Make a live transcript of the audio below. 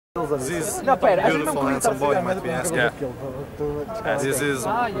This beautiful handsome boy might be asking. Yeah. This is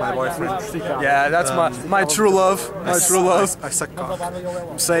my boyfriend. Yeah, that's my true love. My true love. I suck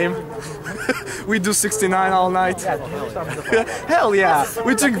cock. Same. We do 69 all night. Hell yeah.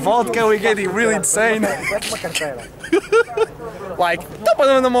 We drink vodka, we get really insane. Like, top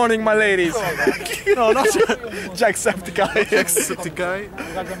of in the morning, my ladies. No, not Jacksepticeye.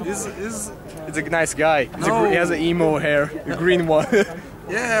 Jacksepticeye is It's a nice guy. No. He has an emo hair, a green one.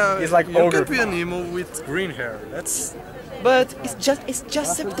 yeah. He's like you ogre. could be an emo with green hair. That's But it's just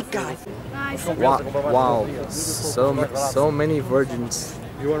Septiceye. Wow. So many virgins.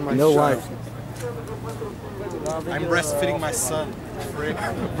 you are my No child. life. I'm breastfeeding my son. Frick.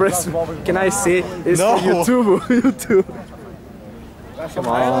 Can I see? It's No. for YouTube. YouTube. Come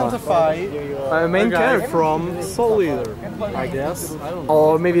I on. identify Main guy character. from Soul Eater, I guess. I don't know.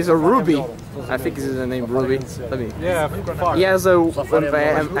 Or maybe it's a Ruby. I think this is the name Ruby. Let me. Yeah, fuck. He has a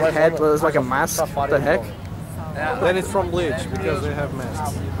head that's like a mask. What the heck? Then it's from Bleach because they have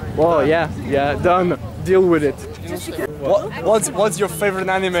masks. Whoa, yeah, done. Deal with it. What's your favorite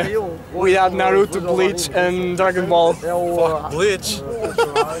anime? We have Naruto, Bleach, and Dragon Ball. Fuck Bleach.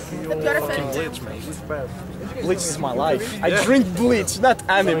 Fucking Bleach, man. Bleach is my life. I drink Bleach, not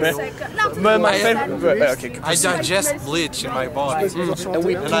anime. But my favorite. Okay. I digest Bleach in my body. And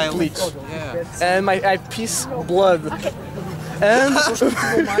we And I drink Bleach. Yeah. And I piss blood. And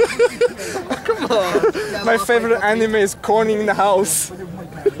come on, my favorite anime is Corny in the House.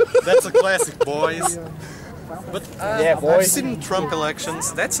 That's a classic, boys. But Yeah, boy. I've seen Trump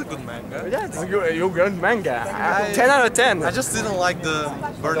elections. That's a good manga. Yeah, it's a good manga. 10 out of 10. I just didn't like the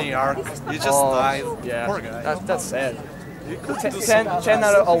Bernie arc. He just died. Yeah, Poor guy. that's sad. He could do 10 something.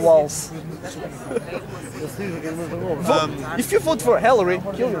 out of walls. If you vote for Hillary,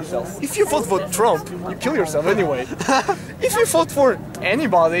 kill yourself. If you vote for Trump, you kill yourself anyway. If you vote for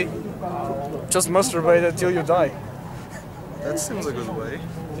anybody, just masturbate until you die. That seems a good way.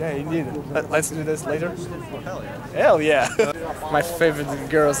 Yeah, indeed. Let's do this later. Hell yeah. Hell yeah! My favorite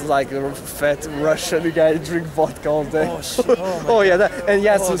girl is like a fat Russian guy drink vodka all day. Oh shit. Oh, Oh yeah, and he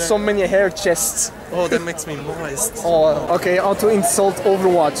has so many hair chests. oh, that makes me moist. Oh, okay, how to insult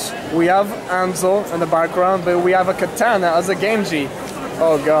Overwatch. We have Anzo in the background, but we have a katana as a Genji.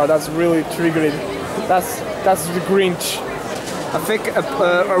 Oh god, that's really triggering. That's the Grinch. I think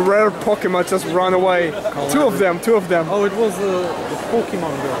a rare Pokemon just ran away. Two of them. Oh, it was the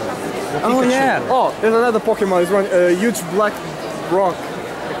Pokemon girl. The Oh Pikachu. yeah. Oh, there's another Pokemon. It's one huge black rock.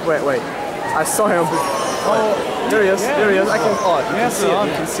 Wait. I saw him. Oh, there he is. Yeah, There he is. I can. Oh, you can Yes, see it.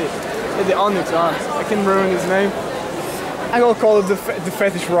 You can see it. Yeah, the Onyx. I can remember his name. I will call it the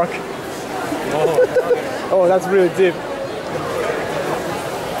fetish rock. Oh, Oh, that's really deep.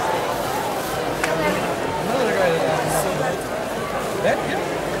 another guy that guy?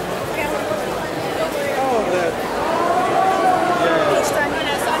 Oh, that.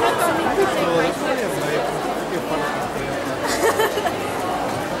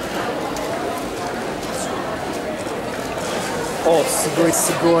 Oh,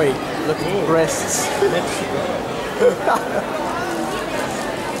 sugoi. Look at the breasts.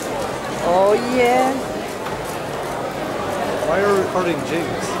 Oh yeah. Why are you recording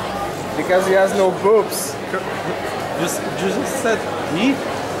James? Because he has no boobs. You just said he?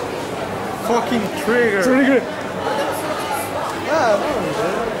 Fucking trigger. Yeah, no,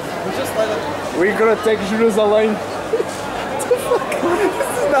 we just like it. We're gonna take Jerusalem. What the fuck?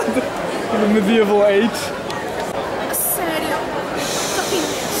 This is not the medieval age. Sério? Tô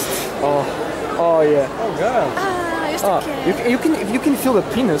finished. Oh yeah. Oh god. Ah, eu estou You can feel the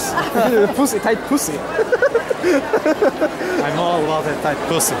penis. The pussy, tight pussy. I'm all about that tight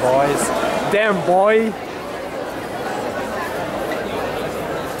pussy, boys. Damn boy.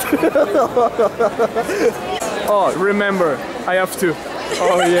 Oh, remember, I have to.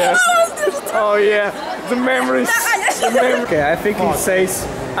 Oh yeah. Oh yeah. The memories. Okay, I think he says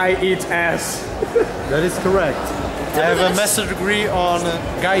I eat ass. That is correct. I have a master's degree on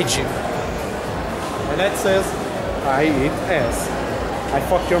gaijin. And that says, I eat ass. I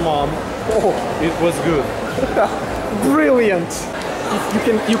fucked your mom. Oh, it was good. Brilliant.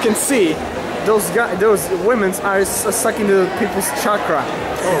 You can see those women are sucking the people's chakra.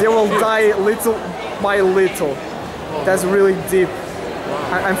 They will die little by little. That's really deep.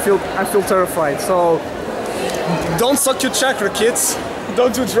 I feel terrified. So don't suck your chakra, kids.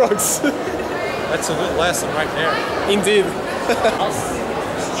 Don't do drugs. That's a good lesson right there. Indeed.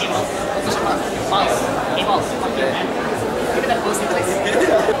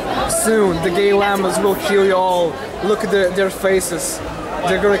 Soon the gay llamas will kill you all. Look at their faces.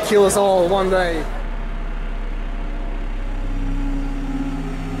 They're gonna kill us all one day.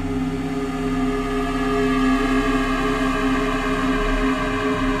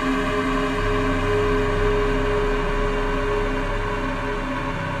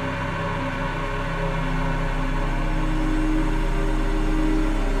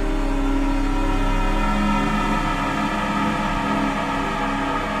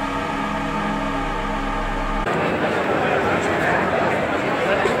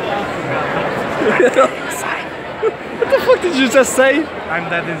 did you just say? I'm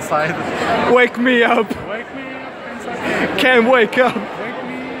dead inside. Wake me up. Wake me up inside. Can't wake up. Wake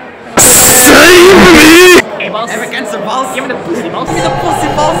me up. Save me! Hey, boss. Ever cancel, boss? Give me the pussy, boss. Give me the pussy,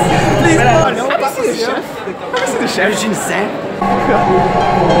 boss. Please, boss. Have you seen the chef? Have you seen the chef? Have you seen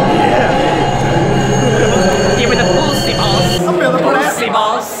Give me the pussy, boss. Pussy,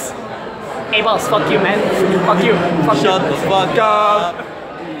 boss. Hey, boss, fuck you, man. Fuck you. Fuck Shut the fuck up.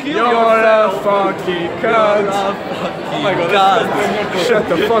 You're a fucking cunt. Oh my god. Shut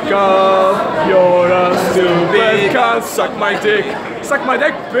the fuck up. You're a stupid cunt. Suck my dick. Suck my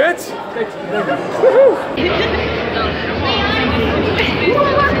dick, bitch.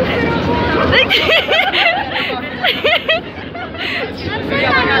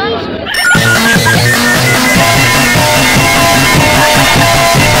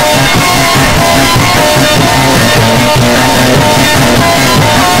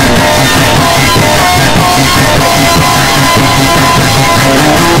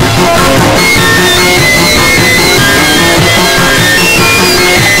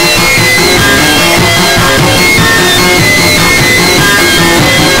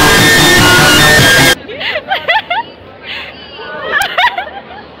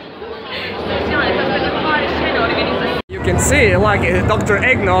 You can see, like, Dr.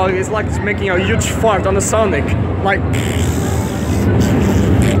 Eggnog is like making a huge fart on the Sonic. Like,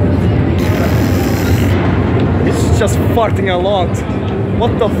 it's just farting a lot.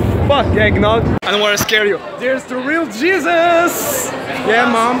 What the fuck, Eggnog? I don't want to scare you. There's the real Jesus! Yeah,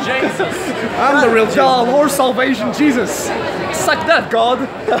 Mom. Jesus. I'm the real Jesus. Lord Salvation Jesus. Suck that, God.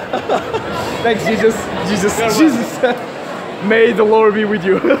 Thanks, Jesus. Jesus. May the Lord be with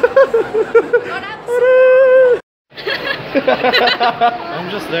you. I'm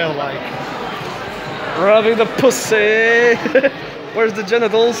just there like... Rubbing the pussy. Where's the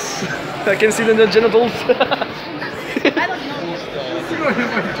genitals? I can see the genitals.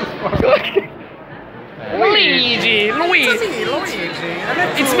 Luigi!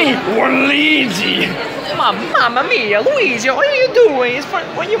 It's me, Luigi! Mamma mia, Luigi, what are you doing? It's for,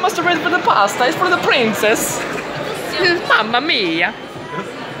 well, you must have read for the pasta, it's for the princess. Mamma mia!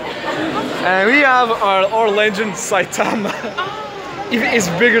 And we have our legend Saitama. It's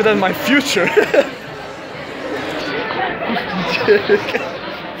bigger than my future.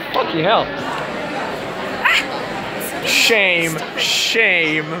 Fucking hell. Shame.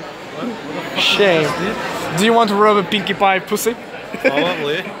 Do you want to rub a Pinkie Pie pussy?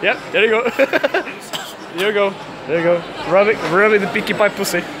 Probably. Yep, there you go. There you go. Rub it the Pinkie Pie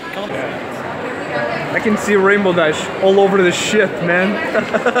pussy. I can see Rainbow Dash all over the shit, man.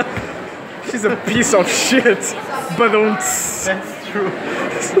 She's a piece of shit. But that's true.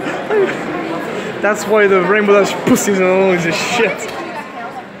 That's why the Rainbow Dash pussies are always a shit.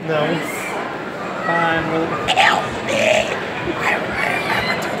 No. Fine. Help me! I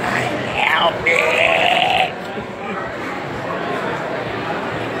remember tonight. Help me!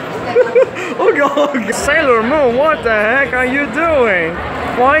 Oh god! Sailor Moon, what the heck are you doing?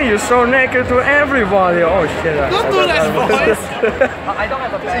 Why are you so naked to everybody? Oh shit! Don't do that, boys! I don't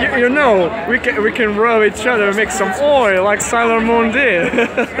have a plan. You know, we can rub each other and make some oil like Sailor Moon did.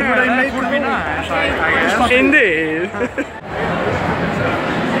 That would be nice, I guess. Indeed.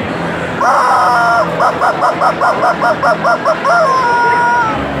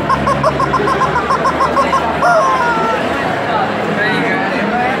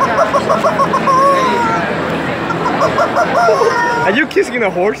 Are you kissing a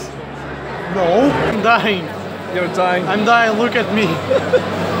horse? No, I'm dying. You're dying. I'm dying, look at me.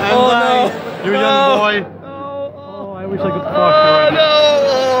 I'm dying. No. You young boy. Oh, I wish I could fuck you right now.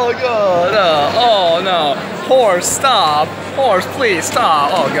 Oh god, oh no. Horse, stop. Horse, please,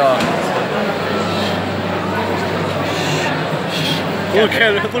 stop. Oh god.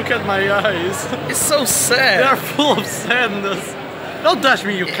 Look at my eyes. It's so sad. They are full of sadness. Don't touch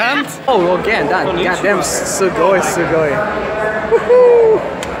me, you can't. Oh, again, that goddamn sugoi. Woohoo!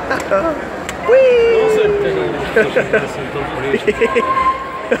 Whee!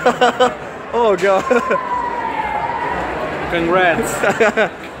 Oh god. Congrats.